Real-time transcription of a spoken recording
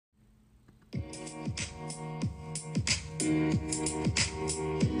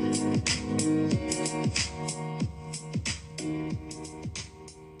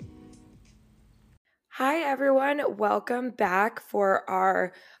Hi everyone, welcome back for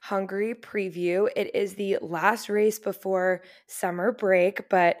our Hungary preview. It is the last race before summer break,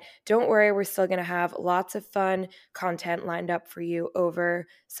 but don't worry, we're still going to have lots of fun content lined up for you over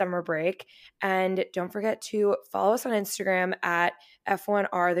summer break. And don't forget to follow us on Instagram at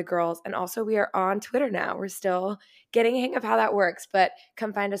F1R The Girls. And also we are on Twitter now. We're still getting a hang of how that works, but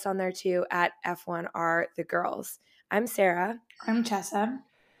come find us on there too at F1R The Girls. I'm Sarah. I'm Chessa.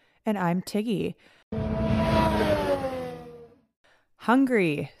 And I'm Tiggy.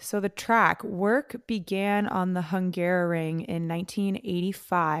 Hungary. So the track work began on the Hungaroring in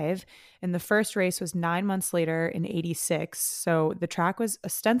 1985, and the first race was 9 months later in 86. So the track was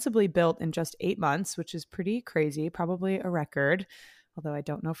ostensibly built in just 8 months, which is pretty crazy, probably a record, although I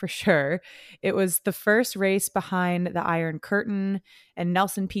don't know for sure. It was the first race behind the Iron Curtain, and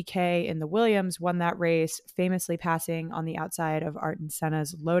Nelson Piquet in the Williams won that race, famously passing on the outside of Ayrton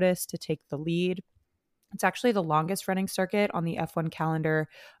Senna's Lotus to take the lead. It's actually the longest running circuit on the F1 calendar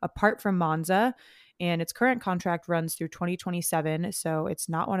apart from Monza, and its current contract runs through 2027, so it's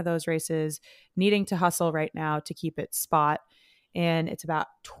not one of those races needing to hustle right now to keep its spot, and it's about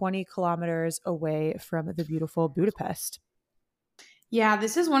 20 kilometers away from the beautiful Budapest. Yeah,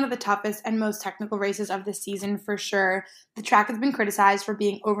 this is one of the toughest and most technical races of the season for sure. The track has been criticized for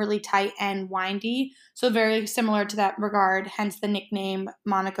being overly tight and windy, so very similar to that regard, hence the nickname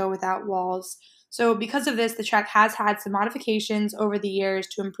Monaco without walls. So because of this, the track has had some modifications over the years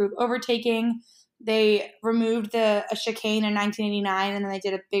to improve overtaking. They removed a chicane in 1989, and then they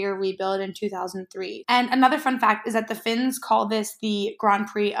did a bigger rebuild in 2003. And another fun fact is that the Finns call this the Grand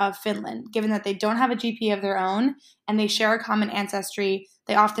Prix of Finland. Given that they don't have a GP of their own and they share a common ancestry,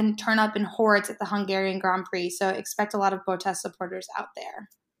 they often turn up in hordes at the Hungarian Grand Prix, so expect a lot of Bottas supporters out there.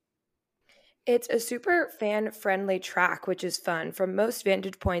 It's a super fan-friendly track, which is fun. From most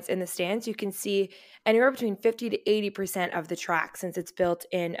vantage points in the stands, you can see anywhere between 50 to 80% of the track since it's built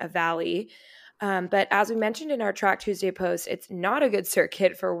in a valley. But as we mentioned in our Track Tuesday post, it's not a good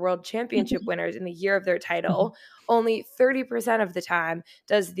circuit for World Championship winners in the year of their title. Only 30% of the time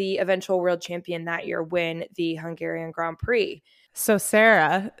does the eventual world champion that year win the Hungarian Grand Prix. So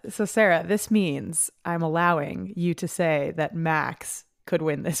Sarah, this means I'm allowing you to say that Max could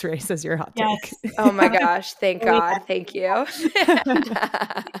win this race as your hot take. Yes. Oh my gosh. Thank God. Thank you.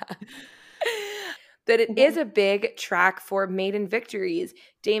 That it is a big track for maiden victories.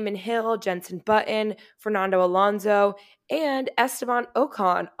 Damon Hill, Jenson Button, Fernando Alonso, and Esteban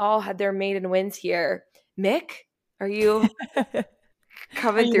Ocon all had their maiden wins here. Mick, are you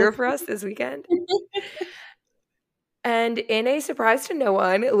coming through for us this weekend? And in a surprise to no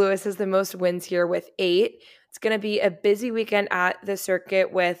one, Lewis has the most wins here with 8. It's going to be a busy weekend at the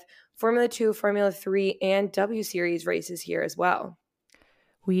circuit with Formula 2, Formula 3, and W Series races here as well.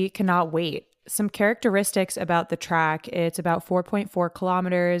 We cannot wait. Some characteristics about the track. It's about 4.4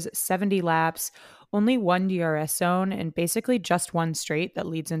 kilometers, 70 laps, only one DRS zone, and basically just one straight that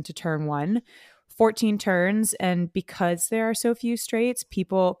leads into turn 1. 14 turns, and because there are so few straights,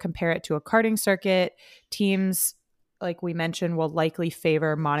 people compare it to a karting circuit. Teams, like we mentioned, will likely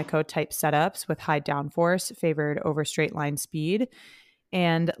favor Monaco-type setups with high downforce, favored over straight line speed.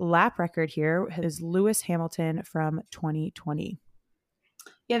 And lap record here is Lewis Hamilton from 2020.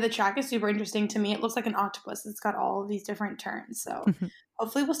 Yeah, the track is super interesting to me. It looks like an octopus. It's got all of these different turns. So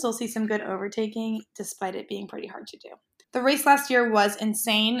hopefully we'll still see some good overtaking despite it being pretty hard to do. The race last year was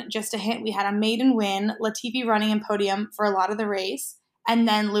insane. Just a hint, we had a maiden win, Latifi running in podium for a lot of the race, and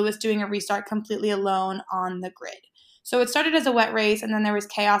then Lewis doing a restart completely alone on the grid. So it started as a wet race, and then there was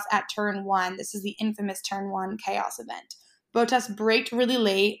chaos at turn 1. This is the infamous turn 1 chaos event. Bottas braked really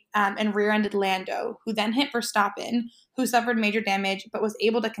late and rear-ended Lando, who then hit Verstappen, who suffered major damage but was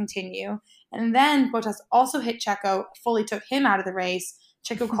able to continue. And then Bottas also hit Checo, fully took him out of the race.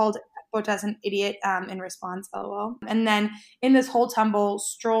 Checo called Bottas an idiot in response, lol. And then in this whole tumble,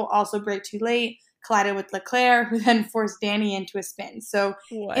 Stroll also braked too late, collided with Leclerc, who then forced Danny into a spin. So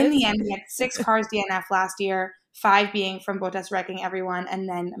in the end, we had 6 cars DNF last year, 5 being from Bottas wrecking everyone, and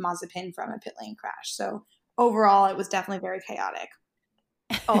then Mazepin from a pit lane crash. So overall, it was definitely very chaotic.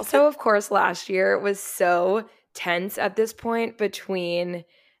 Also, of course, last year was so tense at this point between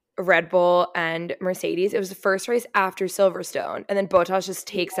Red Bull and Mercedes. It was the first race after Silverstone, and then Bottas just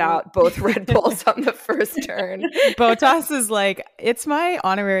takes out both Red Bulls on the first turn. Bottas is like, it's my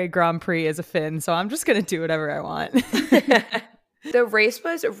honorary Grand Prix as a Finn, so I'm just going to do whatever I want. The race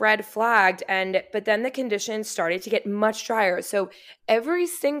was red flagged, but then the conditions started to get much drier. So every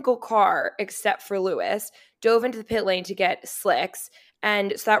single car except for Lewis dove into the pit lane to get slicks.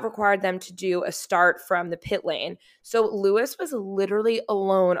 And so that required them to do a start from the pit lane. So Lewis was literally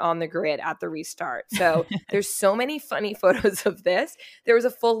alone on the grid at the restart. So there's so many funny photos of this. There was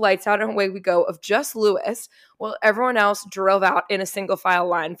a full lights out and away we go of just Lewis while everyone else drove out in a single file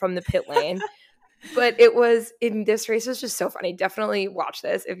line from the pit lane. But this race was just so funny. Definitely watch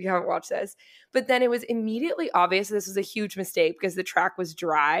this if you haven't watched this. But then it was immediately obvious this was a huge mistake because the track was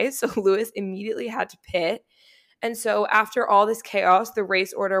dry. So Lewis immediately had to pit. And so after all this chaos, the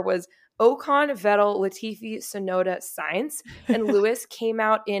race order was Ocon, Vettel, Latifi, Tsunoda, Sainz, and Lewis came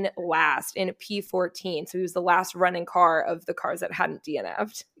out in last in P14. So he was the last running car of the cars that hadn't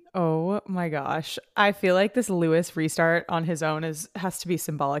DNF'd. Oh my gosh. I feel like this Lewis restart on his own has to be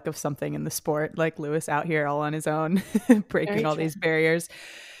symbolic of something in the sport, like Lewis out here all on his own, breaking all these barriers.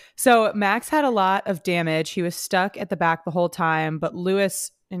 So Max had a lot of damage. He was stuck at the back the whole time, but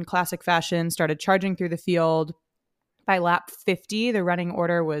Lewis, in classic fashion, started charging through the field. By lap 50, the running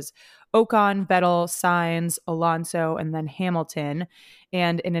order was Ocon, Vettel, Sainz, Alonso, and then Hamilton.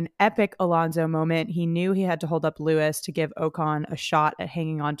 And in an epic Alonso moment, he knew he had to hold up Lewis to give Ocon a shot at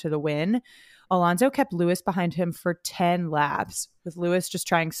hanging on to the win. Alonso kept Lewis behind him for 10 laps, with Lewis just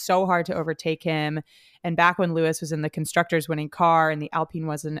trying so hard to overtake him. And back when Lewis was in the Constructors' winning car and the Alpine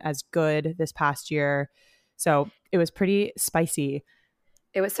wasn't as good this past year. So it was pretty spicy.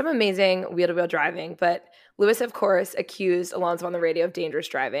 It was some amazing wheel-to-wheel driving, but Lewis, of course, accused Alonso on the radio of dangerous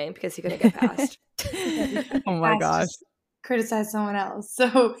driving because he couldn't get past. Oh my gosh. Criticize someone else.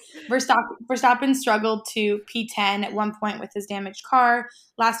 So Verstappen struggled to P10 at one point with his damaged car.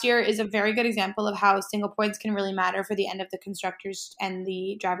 Last year is a very good example of how single points can really matter for the end of the Constructors and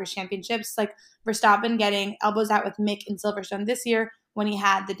the Drivers' Championships. Like Verstappen getting elbows out with Mick in Silverstone this year when he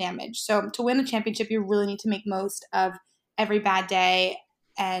had the damage. So to win a championship, you really need to make most of every bad day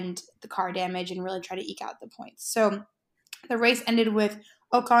and the car damage and really try to eke out the points. So the race ended with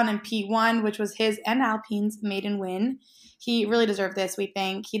Ocon in P1, which was his and Alpine's maiden win. He really deserved this, we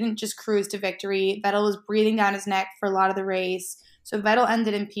think. He didn't just cruise to victory. Vettel was breathing down his neck for a lot of the race. So Vettel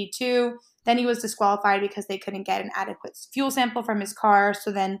ended in P2. Then he was disqualified because they couldn't get an adequate fuel sample from his car.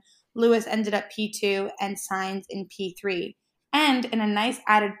 So then Lewis ended up P2 and Sainz in P3. And in a nice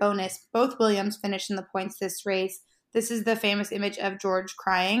added bonus, both Williams finished in the points this race. This is the famous image of George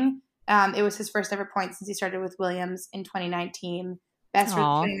crying. It was his first ever point since he started with Williams in 2019. Best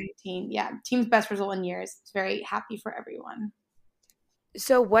result in 2019. Yeah, team's best result in years. It's very happy for everyone.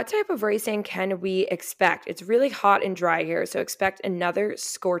 So what type of racing can we expect? It's really hot and dry here, so expect another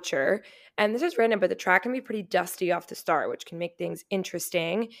scorcher. And this is random, but the track can be pretty dusty off the start, which can make things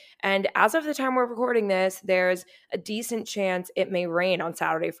interesting. And as of the time we're recording this, there's a decent chance it may rain on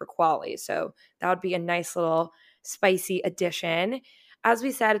Saturday for quali. So that would be a nice little spicy addition. As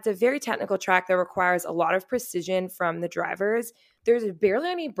we said, it's a very technical track that requires a lot of precision from the drivers. There's barely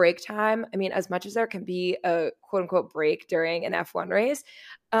any break time. I mean, as much as there can be a quote unquote break during an F1 race,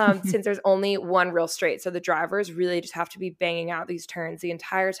 since there's only one real straight. So the drivers really just have to be banging out these turns the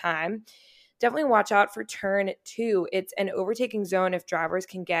entire time. Definitely watch out for turn 2. It's an overtaking zone if drivers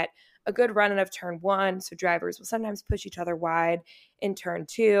can get a good run out of turn 1. So drivers will sometimes push each other wide in turn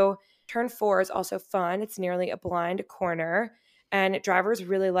 2. Turn 4 is also fun. It's nearly a blind corner. And drivers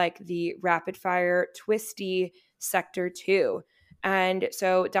really like the rapid fire twisty sector 2. And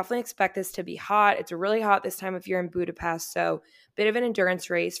so definitely expect this to be hot. It's really hot this time of year in Budapest. So bit of an endurance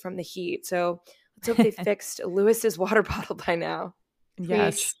race from the heat. So let's hope they fixed Lewis's water bottle by now.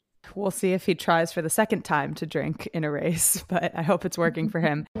 Yes. We'll see if he tries for the second time to drink in a race, but I hope it's working for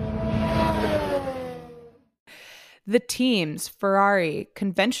him. The teams, Ferrari,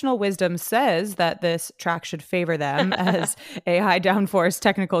 conventional wisdom says that this track should favor them as a high downforce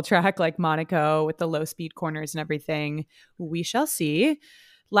technical track like Monaco with the low speed corners and everything. We shall see.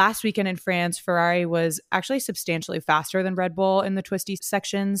 Last weekend in France, Ferrari was actually substantially faster than Red Bull in the twisty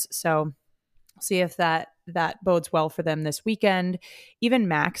sections. So we'll see if that bodes well for them this weekend. Even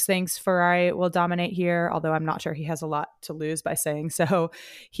Max thinks Ferrari will dominate here, although I'm not sure he has a lot to lose by saying so.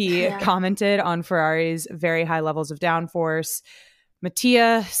 He commented on Ferrari's very high levels of downforce.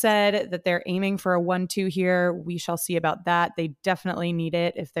 Mattia said that they're aiming for a 1-2 here. We shall see about that. They definitely need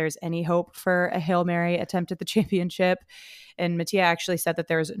it if there's any hope for a Hail Mary attempt at the championship. And Mattia actually said that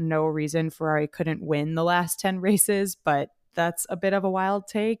there's no reason Ferrari couldn't win the last 10 races, but that's a bit of a wild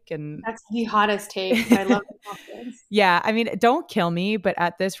take. And That's the hottest take, but I love the confidence. yeah, I mean, don't kill me, but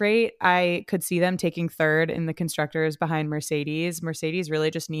at this rate, I could see them taking third in the constructors behind Mercedes. Mercedes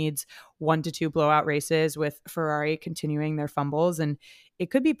really just needs 1 to 2 blowout races with Ferrari continuing their fumbles, and it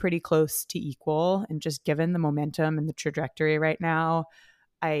could be pretty close to equal. And just given the momentum and the trajectory right now,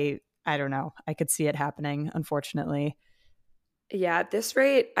 I don't know. I could see it happening, unfortunately. Yeah, at this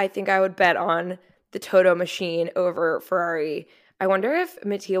rate, I think I would bet on the Toto machine over Ferrari. I wonder if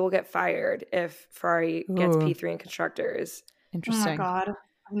Mattia will get fired if Ferrari gets Ooh, P3 in constructors. Oh my interesting. God.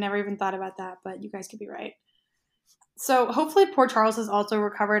 I've never even thought about that, but you guys could be right. So hopefully poor Charles has also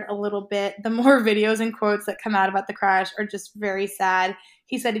recovered a little bit. The more videos and quotes that come out about the crash are just very sad.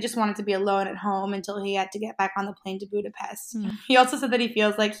 He said he just wanted to be alone at home until he had to get back on the plane to Budapest. He also said that he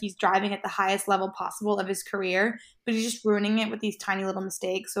feels like he's driving at the highest level possible of his career, but he's just ruining it with these tiny little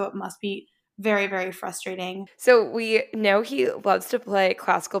mistakes. So it must be very, very frustrating. So we know he loves to play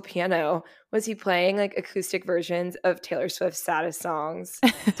classical piano. Was he playing like acoustic versions of Taylor Swift's saddest songs?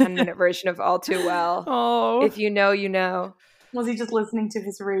 10-minute version of All Too Well. Oh, If you know, you know. Was he just listening to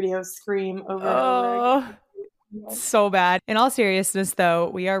his radio scream over and over oh, again? so bad. In all seriousness, though,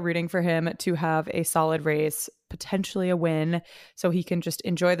 we are rooting for him to have a solid race, potentially a win, so he can just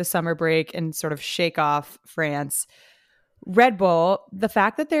enjoy the summer break and sort of shake off France. Red Bull, the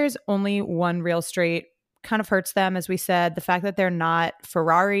fact that there's only one real straight kind of hurts them, as we said. The fact that they're not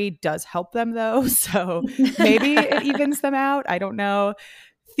Ferrari does help them, though. So maybe it evens them out. I don't know.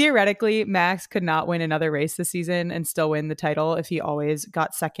 Theoretically, Max could not win another race this season and still win the title if he always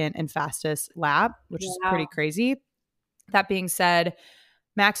got second and fastest lap, which is pretty crazy. That being said,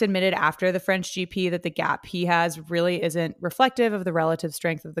 Max admitted after the French GP that the gap he has really isn't reflective of the relative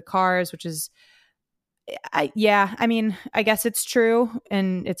strength of the cars, which is I mean, I guess it's true.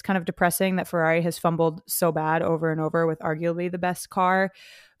 And it's kind of depressing that Ferrari has fumbled so bad over and over with arguably the best car.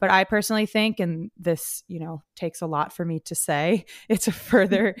 But I personally think, and this, takes a lot for me to say, it's a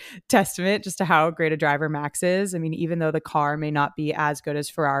further testament just to how great a driver Max is. I mean, even though the car may not be as good as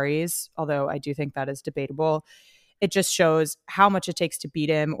Ferrari's, although I do think that is debatable, it just shows how much it takes to beat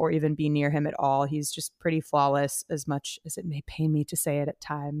him or even be near him at all. He's just pretty flawless, as much as it may pain me to say it at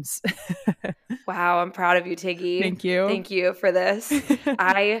times. Wow, I'm proud of you, Tiggy. Thank you. Thank you for this.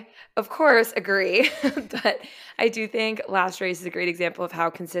 I, of course, agree, but I do think last race is a great example of how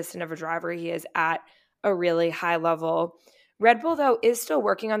consistent of a driver he is at a really high level. Red Bull, though, is still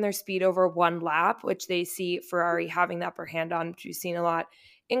working on their speed over one lap, which they see Ferrari having the upper hand on, which we've seen a lot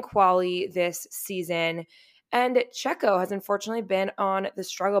in quali this season. And Checo has unfortunately been on the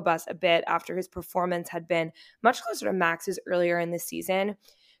struggle bus a bit after his performance had been much closer to Max's earlier in the season.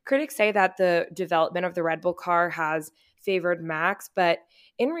 Critics say that the development of the Red Bull car has favored Max, but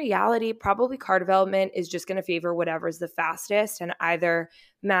in reality, probably car development is just going to favor whatever's the fastest, and either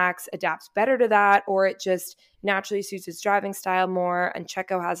Max adapts better to that or it just naturally suits his driving style more, and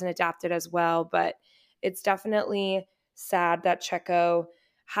Checo hasn't adapted as well. But it's definitely sad that Checo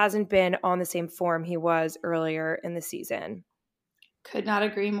hasn't been on the same form he was earlier in the season. Could not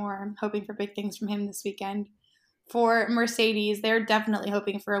agree more. I'm hoping for big things from him this weekend. For Mercedes, they're definitely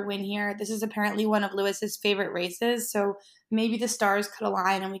hoping for a win here. This is apparently one of Lewis's favorite races, so maybe the stars could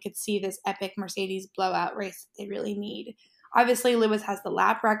align and we could see this epic Mercedes blowout race that they really need. Obviously, Lewis has the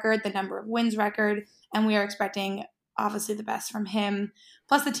lap record, the number of wins record, and we are expecting obviously the best from him.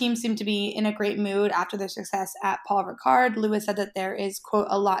 Plus, the team seemed to be in a great mood after their success at Paul Ricard. Lewis said that there is, quote,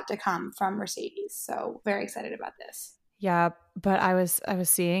 a lot to come from Mercedes. So very excited about this. Yeah, but I was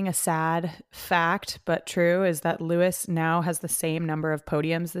seeing a sad fact, but true, is that Lewis now has the same number of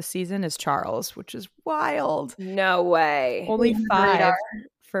podiums this season as Charles, which is wild. No way. Only 5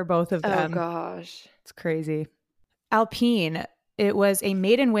 for both of them. Oh, gosh. It's crazy. Alpine, it was a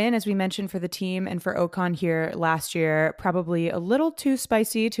maiden win, as we mentioned, for the team and for Ocon here last year. Probably a little too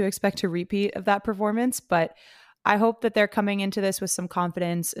spicy to expect a repeat of that performance, but I hope that they're coming into this with some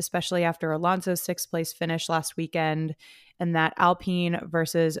confidence, especially after Alonso's 6th place finish last weekend, and that Alpine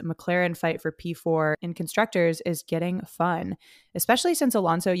versus McLaren fight for P4 in constructors is getting fun, especially since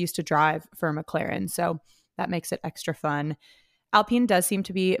Alonso used to drive for McLaren. So that makes it extra fun. Alpine does seem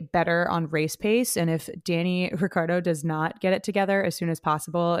to be better on race pace, and if Danny Ricciardo does not get it together as soon as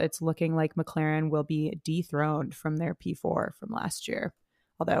possible, it's looking like McLaren will be dethroned from their P4 from last year.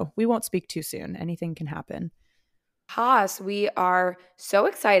 Although we won't speak too soon. Anything can happen. Haas, we are so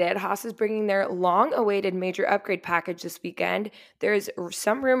excited. Haas is bringing their long-awaited major upgrade package this weekend. There's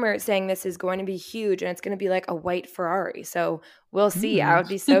some rumor saying this is going to be huge and it's going to be like a white Ferrari. So We'll see. I would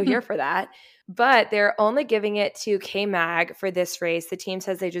be so here for that. But they're only giving it to K-Mag for this race. The team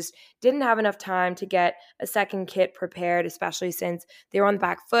says they just didn't have enough time to get a second kit prepared, especially since they were on the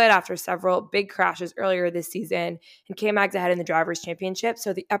back foot after several big crashes earlier this season. And K-Mag's ahead in the Drivers' Championship,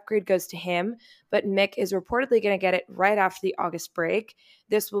 so the upgrade goes to him. But Mick is reportedly going to get it right after the August break.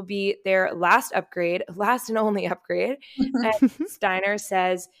 This will be their last upgrade, last and only upgrade. And Steiner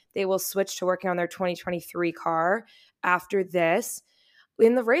says they will switch to working on their 2023 car after this.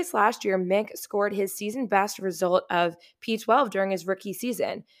 In the race last year, Mick scored his season best result of P12 during his rookie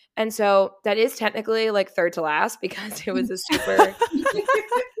season. And so that is technically like third to last because it was a super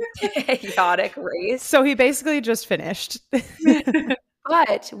chaotic race. So he basically just finished.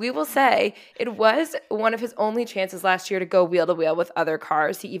 But we will say it was one of his only chances last year to go wheel to wheel with other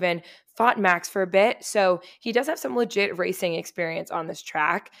cars. He even fought Max for a bit. So he does have some legit racing experience on this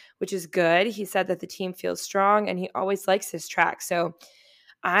track, which is good. He said that the team feels strong and he always likes this track. So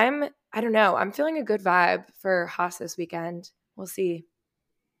I don't know. I'm feeling a good vibe for Haas this weekend. We'll see.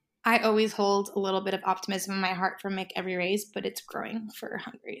 I always hold a little bit of optimism in my heart for Mick every race, but it's growing for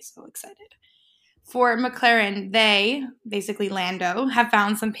Hungary. So excited. For McLaren, they, basically Lando, have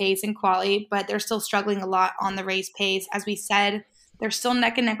found some pace in quali, but they're still struggling a lot on the race pace. As we said, they're still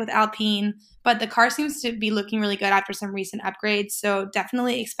neck and neck with Alpine, but the car seems to be looking really good after some recent upgrades. So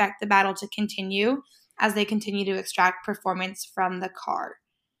definitely expect the battle to continue as they continue to extract performance from the car.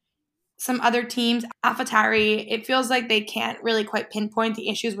 Some other teams, AlphaTauri, it feels like they can't really quite pinpoint the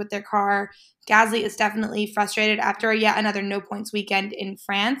issues with their car. Gasly is definitely frustrated after yet another no points weekend in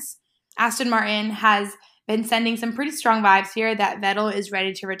France. Aston Martin has been sending some pretty strong vibes here that Vettel is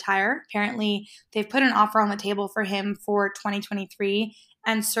ready to retire. Apparently, they've put an offer on the table for him for 2023,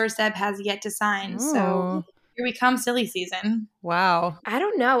 and Sir Seb has yet to sign. Ooh. So here we come, silly season. Wow. I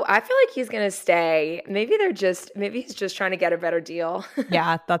don't know. I feel like he's going to stay. Maybe he's just trying to get a better deal.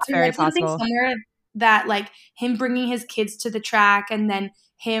 Yeah, that's very possible. Somewhere that like him bringing his kids to the track and then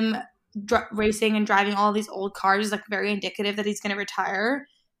him racing and driving all these old cars is like very indicative that he's going to retire.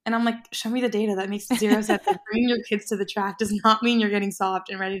 And I'm like, show me the data. That makes zero sense. Bringing your kids to the track does not mean you're getting soft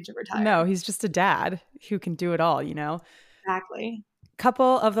and ready to retire. No, he's just a dad who can do it all, you know? Exactly.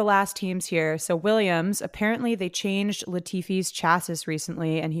 Couple of the last teams here. So Williams, apparently they changed Latifi's chassis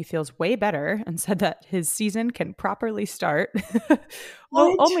recently and he feels way better and said that his season can properly start.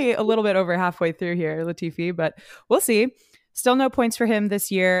 Well, only a little bit over halfway through here, Latifi, but we'll see. Still no points for him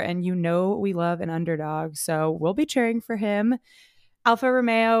this year. And you know we love an underdog, so we'll be cheering for him. Alfa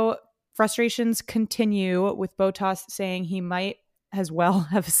Romeo, frustrations continue with Bottas saying he might as well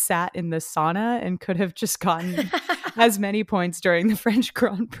have sat in the sauna and could have just gotten as many points during the French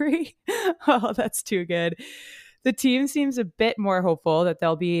Grand Prix. Oh, that's too good. The team seems a bit more hopeful that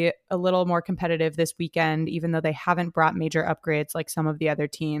they'll be a little more competitive this weekend, even though they haven't brought major upgrades like some of the other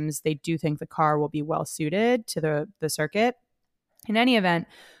teams. They do think the car will be well suited to the circuit. In any event,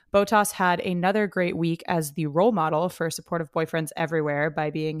 Bottas had another great week as the role model for supportive boyfriends everywhere by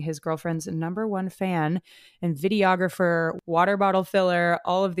being his girlfriend's number one fan and videographer, water bottle filler,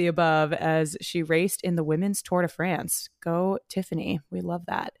 all of the above as she raced in the Women's Tour de France. Go, Tiffany. We love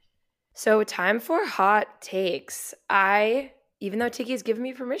that. So time for hot takes. Even though Tiki's given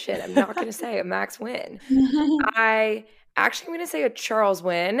me permission, I'm not going to say a Max win. I actually am going to say a Charles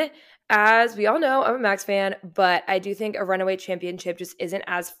win. As we all know, I'm a Max fan, but I do think a runaway championship just isn't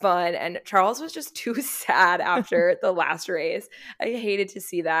as fun. And Charles was just too sad after the last race. I hated to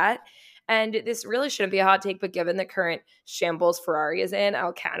see that. And this really shouldn't be a hot take, but given the current shambles Ferrari is in,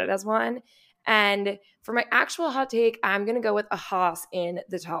 I'll count it as one. And for my actual hot take, I'm going to go with a Haas in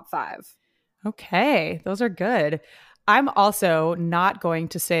the top 5. Okay, those are good. I'm also not going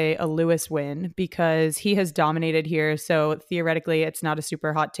to say a Lewis win because he has dominated here. So theoretically, it's not a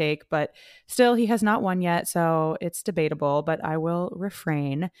super hot take, but still he has not won yet. So it's debatable, but I will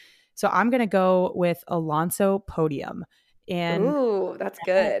refrain. So I'm going to go with Alonso podium. And ooh, that's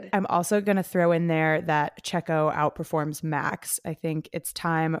good. I'm also going to throw in there that Checo outperforms Max. I think it's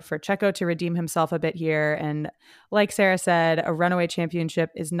time for Checo to redeem himself a bit here. And like Sarah said, a runaway championship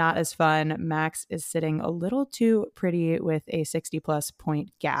is not as fun. Max is sitting a little too pretty with a 60-plus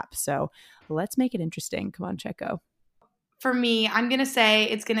point gap. So let's make it interesting. Come on, Checo. For me, I'm going to say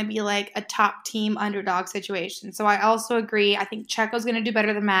it's going to be like a top team underdog situation. So I also agree. I think Checo's going to do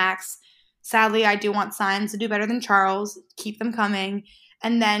better than Max. Sadly, I do want Sainz to do better than Charles. Keep them coming.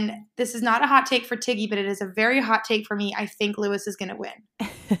 And then this is not a hot take for Tiggy, but it is a very hot take for me. I think Lewis is going to win.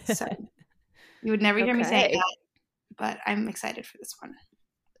 So you would never hear me say that, but I'm excited for this one.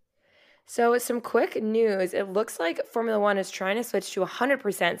 So some quick news. It looks like Formula One is trying to switch to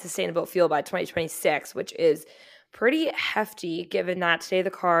 100% sustainable fuel by 2026, which is pretty hefty given that today the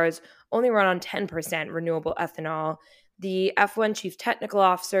cars only run on 10% renewable ethanol. The F1 chief technical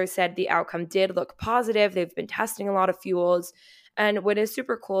officer said the outcome did look positive. They've been testing a lot of fuels. And what is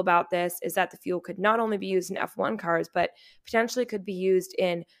super cool about this is that the fuel could not only be used in F1 cars, but potentially could be used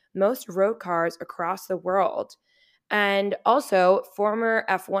in most road cars across the world. And also, former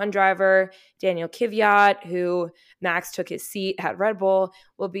F1 driver Daniel Kvyat, who Max took his seat at Red Bull,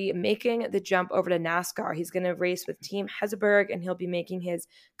 will be making the jump over to NASCAR. He's going to race with Team Hesselberg, and he'll be making his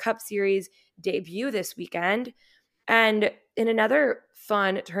Cup Series debut this weekend. And in another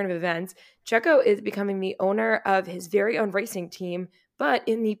fun turn of events, Checo is becoming the owner of his very own racing team, but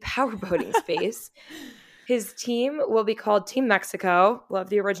in the powerboating space. His team will be called Team Mexico. Love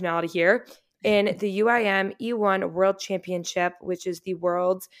the originality here. In the UIM E1 World Championship, which is the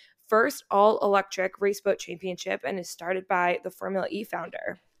world's first all-electric race boat championship and is started by the Formula E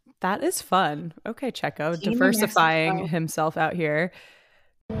founder. That is fun. Okay, Checo, Team diversifying Mexico. himself out here.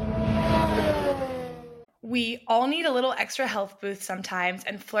 We all need a little extra health boost sometimes,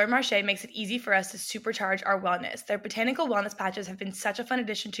 and Fleur Marché makes it easy for us to supercharge our wellness. Their botanical wellness patches have been such a fun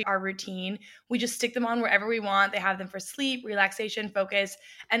addition to our routine. We just stick them on wherever we want. They have them for sleep, relaxation, focus,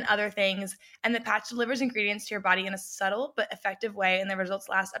 and other things. And the patch delivers ingredients to your body in a subtle but effective way, and the results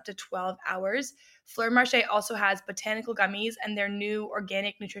last up to 12 hours. Fleur Marché also has botanical gummies and their new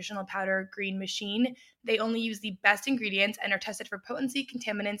organic nutritional powder, Green Machine. They only use the best ingredients and are tested for potency,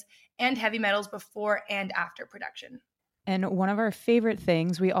 contaminants, and heavy metals before and after production. And one of our favorite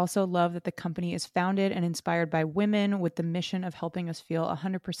things, we also love that the company is founded and inspired by women with the mission of helping us feel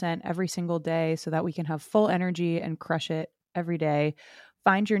 100% every single day so that we can have full energy and crush it every day.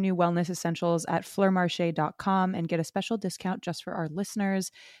 Find your new wellness essentials at fleurmarche.com and get a special discount just for our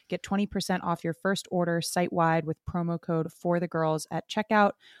listeners. Get 20% off your first order site-wide with promo code FORTHEGIRLS at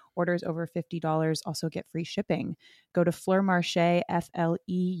checkout. Orders over $50 also get free shipping. Go to fleurmarche,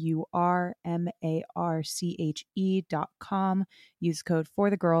 FLEURMARCHE.com. Use code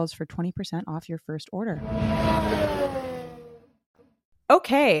FORTHEGIRLS for 20% off your first order.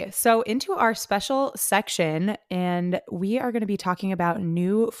 Okay, so into our special section, and we are going to be talking about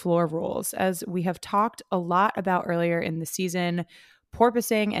new floor rules. As we have talked a lot about earlier in the season,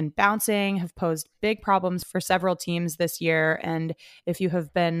 porpoising and bouncing have posed big problems for several teams this year. And if you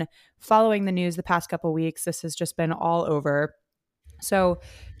have been following the news the past couple of weeks, this has just been all over. So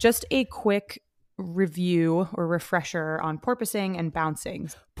just a quick review or refresher on porpoising and bouncing.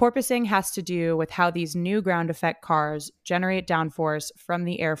 Porpoising has to do with how these new ground effect cars generate downforce from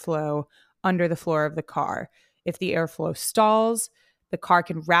the airflow under the floor of the car. If the airflow stalls, the car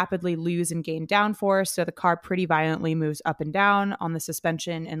can rapidly lose and gain downforce, so the car pretty violently moves up and down on the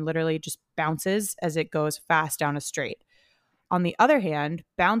suspension and literally just bounces as it goes fast down a straight. On the other hand,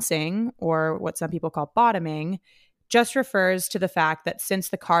 bouncing, or what some people call bottoming, just refers to the fact that since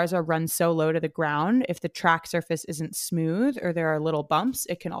the cars are run so low to the ground, if the track surface isn't smooth or there are little bumps,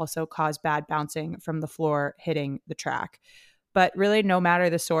 it can also cause bad bouncing from the floor hitting the track. But really, no matter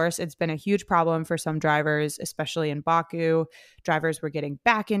the source, it's been a huge problem for some drivers, especially in Baku. Drivers were getting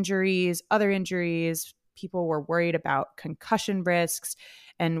back injuries, other injuries. People were worried about concussion risks.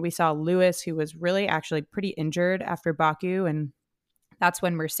 And we saw Lewis, who was really actually pretty injured after Baku, and that's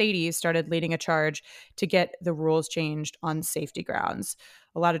when Mercedes started leading a charge to get the rules changed on safety grounds.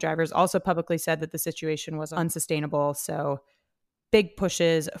 A lot of drivers also publicly said that the situation was unsustainable, so big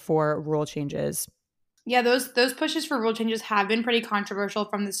pushes for rule changes. Yeah, those pushes for rule changes have been pretty controversial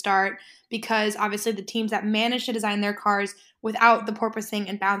from the start because obviously the teams that managed to design their cars without the porpoising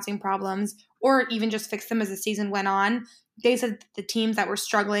and bouncing problems, or even just fix them as the season went on, they said the teams that were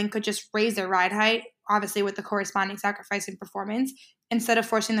struggling could just raise their ride height, obviously with the corresponding sacrifice in performance, instead of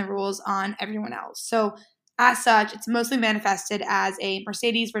forcing the rules on everyone else. So as such, it's mostly manifested as a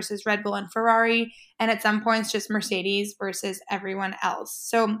Mercedes versus Red Bull and Ferrari, and at some points just Mercedes versus everyone else.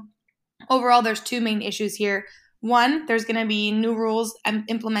 So overall, there's two main issues here. One, there's going to be new rules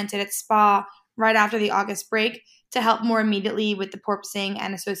implemented at Spa right after the August break to help more immediately with the porpoising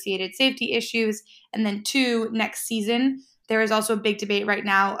and associated safety issues. And then two, next season, there is also a big debate right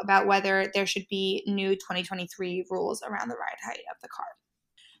now about whether there should be new 2023 rules around the ride height of the car.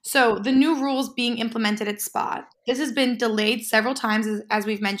 So the new rules being implemented at Spa. This has been delayed several times, as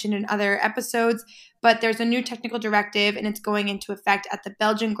we've mentioned in other episodes, but there's a new technical directive and it's going into effect at the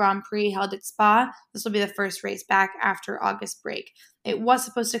Belgian Grand Prix held at Spa. This will be the first race back after August break. It was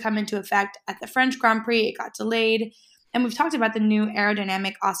supposed to come into effect at the French Grand Prix. It got delayed. And we've talked about the new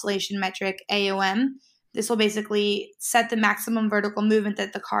aerodynamic oscillation metric, AOM. This will basically set the maximum vertical movement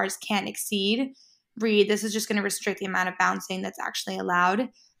that the cars can't exceed. This is just going to restrict the amount of bouncing that's actually allowed.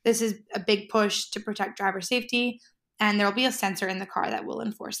 This is a big push to protect driver safety, and there will be a sensor in the car that will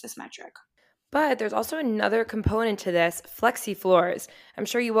enforce this metric. But there's also another component to this, flexi floors. I'm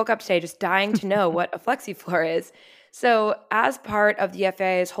sure you woke up today just dying to know what a flexi floor is. So, as part of the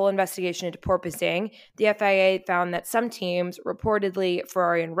FIA's whole investigation into porpoising, the FIA found that some teams, reportedly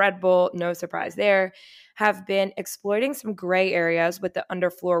Ferrari and Red Bull, no surprise there, have been exploiting some gray areas with the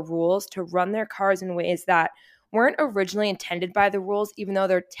underfloor rules to run their cars in ways that weren't originally intended by the rules, even though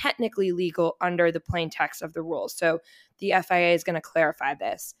they're technically legal under the plain text of the rules. So, the FIA is going to clarify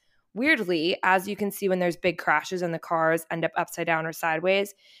this. Weirdly, as you can see when there's big crashes and the cars end up upside down or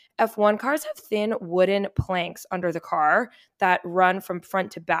sideways, F1 cars have thin wooden planks under the car that run from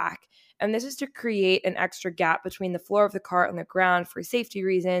front to back. And this is to create an extra gap between the floor of the car and the ground for safety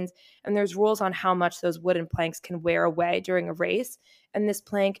reasons. And there's rules on how much those wooden planks can wear away during a race. And this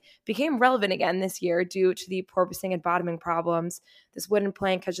plank became relevant again this year due to the porpoising and bottoming problems. This wooden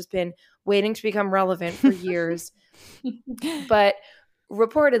plank has just been waiting to become relevant for years. But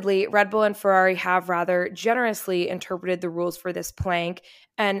reportedly, Red Bull and Ferrari have rather generously interpreted the rules for this plank,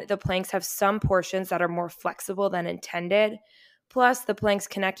 and the planks have some portions that are more flexible than intended. Plus, the planks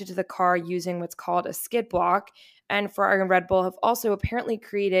connected to the car using what's called a skid block, and Ferrari and Red Bull have also apparently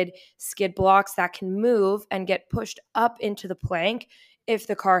created skid blocks that can move and get pushed up into the plank if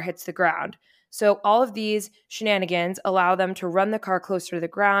the car hits the ground. So all of these shenanigans allow them to run the car closer to the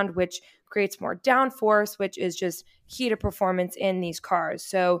ground, which creates more downforce, which is just key to performance in these cars.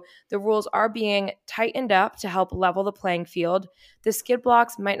 So the rules are being tightened up to help level the playing field. The skid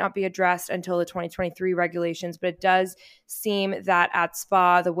blocks might not be addressed until the 2023 regulations, but it does seem that at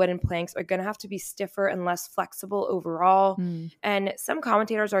Spa, the wooden planks are going to have to be stiffer and less flexible overall. And some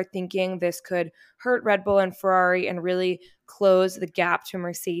commentators are thinking this could hurt Red Bull and Ferrari and really close the gap to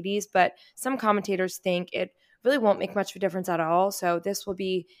Mercedes, but some commentators think it really won't make much of a difference at all. So this will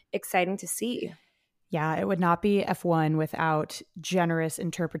be exciting to see. Yeah, it would not be F1 without generous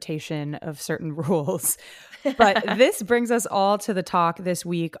interpretation of certain rules. But this brings us all to the talk this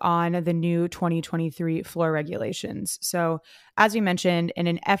week on the new 2023 floor regulations. So, as we mentioned, in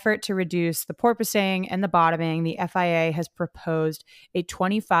an effort to reduce the porpoising and the bottoming, the FIA has proposed a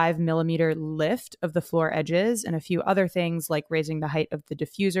 25 millimeter lift of the floor edges and a few other things like raising the height of the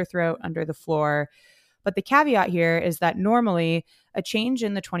diffuser throat under the floor. But the caveat here is that normally a change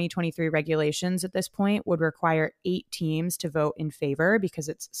in the 2023 regulations at this point would require 8 teams to vote in favor because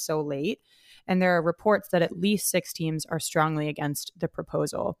it's so late. And there are reports that at least 6 teams are strongly against the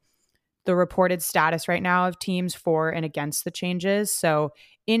proposal. The reported status right now of teams for and against the changes. So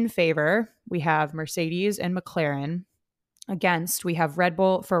in favor, we have Mercedes and McLaren. Against, we have Red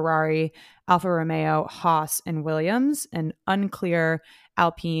Bull, Ferrari, Alfa Romeo, Haas, and Williams, and unclear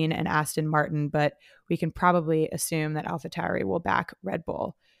Alpine and Aston Martin, but we can probably assume that AlphaTauri will back Red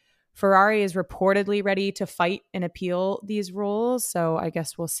Bull. Ferrari is reportedly ready to fight and appeal these rules, so I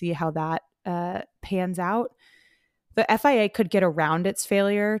guess we'll see how that pans out. The FIA could get around its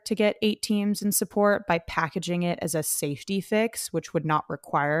failure to get 8 teams in support by packaging it as a safety fix, which would not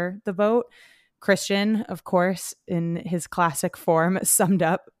require the vote. Christian, of course, in his classic form, summed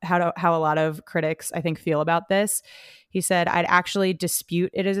up how a lot of critics, I think, feel about this. He said, I'd actually dispute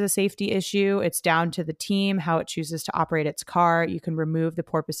it as a safety issue. It's down to the team, how it chooses to operate its car. You can remove the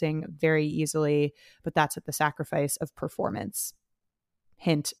porpoising very easily, but that's at the sacrifice of performance.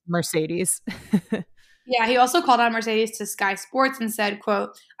 Hint, Mercedes. Yeah, he also called on Mercedes to Sky Sports and said, quote,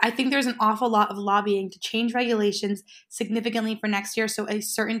 I think there's an awful lot of lobbying to change regulations significantly for next year so a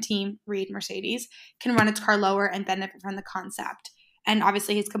certain team, read Mercedes, can run its car lower and benefit from the concept. And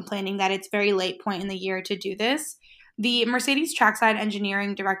obviously he's complaining that it's very late point in the year to do this. The Mercedes trackside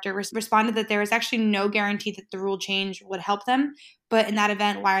engineering director responded that there is actually no guarantee that the rule change would help them. But in that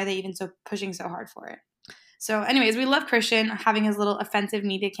event, why are they even pushing so hard for it? So anyways, we love Christian having his little offensive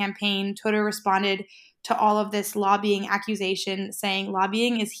media campaign. Twitter responded to all of this lobbying accusation saying,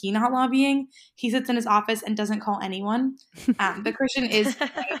 lobbying, is he not lobbying? He sits in his office and doesn't call anyone. But Christian is,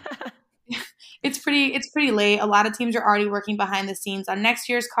 it's pretty late. A lot of teams are already working behind the scenes on next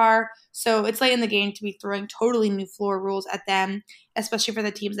year's car. So it's late in the game to be throwing totally new floor rules at them, especially for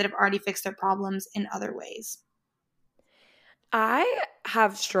the teams that have already fixed their problems in other ways. I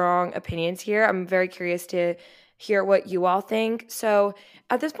have strong opinions here. I'm very curious to hear what you all think. So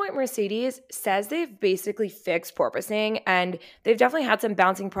at this point, Mercedes says they've basically fixed porpoising, and they've definitely had some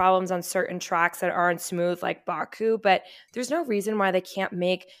bouncing problems on certain tracks that aren't smooth like Baku, but there's no reason why they can't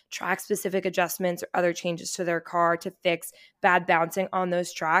make track-specific adjustments or other changes to their car to fix bad bouncing on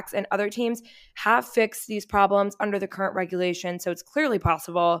those tracks. And other teams have fixed these problems under the current regulation, so it's clearly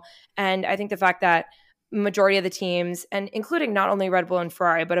possible. And I think the fact that majority of the teams, and including not only Red Bull and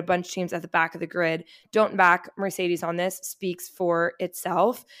Ferrari, but a bunch of teams at the back of the grid, don't back Mercedes on this speaks for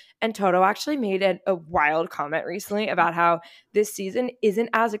itself. And Toto actually made a wild comment recently about how this season isn't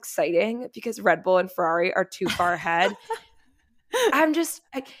as exciting because Red Bull and Ferrari are too far ahead. I'm just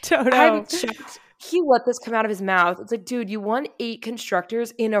like, Toto. I'm shocked he let this come out of his mouth. It's like, dude, you won 8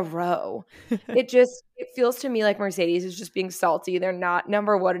 constructors in a row. It feels to me like Mercedes is just being salty. They're not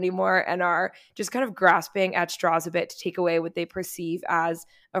number one anymore and are just kind of grasping at straws a bit to take away what they perceive as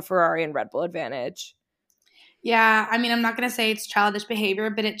a Ferrari and Red Bull advantage. Yeah, I mean, I'm not going to say it's childish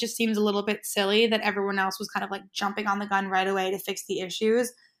behavior, but it just seems a little bit silly that everyone else was kind of like jumping on the gun right away to fix the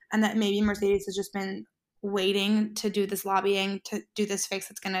issues, and that maybe Mercedes has just been waiting to do this lobbying, to do this fix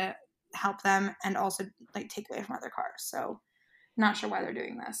that's going to help them and also like take away from other cars. So not sure why they're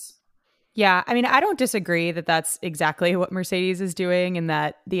doing this. Yeah, I mean, I don't disagree that that's exactly what Mercedes is doing and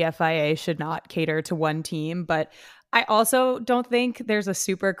that the FIA should not cater to one team. But I also don't think there's a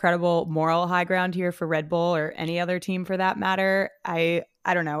super credible moral high ground here for Red Bull or any other team for that matter. I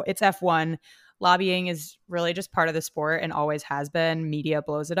don't know. It's F1. Lobbying is really just part of the sport and always has been. Media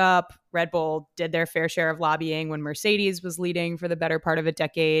blows it up. Red Bull did their fair share of lobbying when Mercedes was leading for the better part of a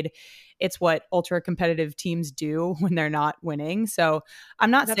decade. It's what ultra competitive teams do when they're not winning. So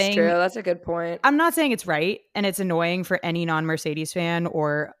That's true. That's a good point. I'm not saying it's right, and it's annoying for any non-Mercedes fan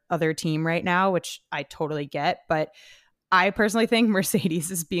or other team right now, which I totally get. But I personally think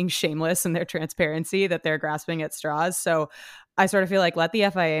Mercedes is being shameless in their transparency that they're grasping at straws. So I sort of feel like let the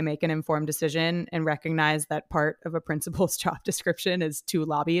FIA make an informed decision and recognize that part of a principal's job description is to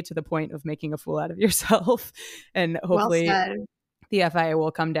lobby to the point of making a fool out of yourself. And hopefully the FIA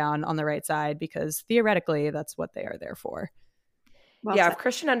will come down on the right side because theoretically that's what they are there for. If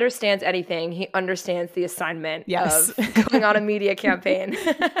Christian understands anything, he understands the assignment of going on a media campaign.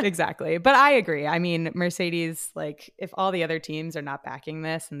 Exactly. But I agree. I mean, Mercedes, like if all the other teams are not backing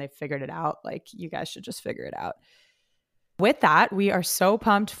this and they've figured it out, like you guys should just figure it out. With that, we are so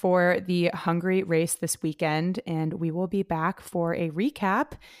pumped for the Hungary race this weekend, and we will be back for a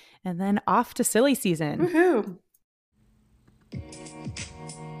recap and then off to silly season. Woohoo!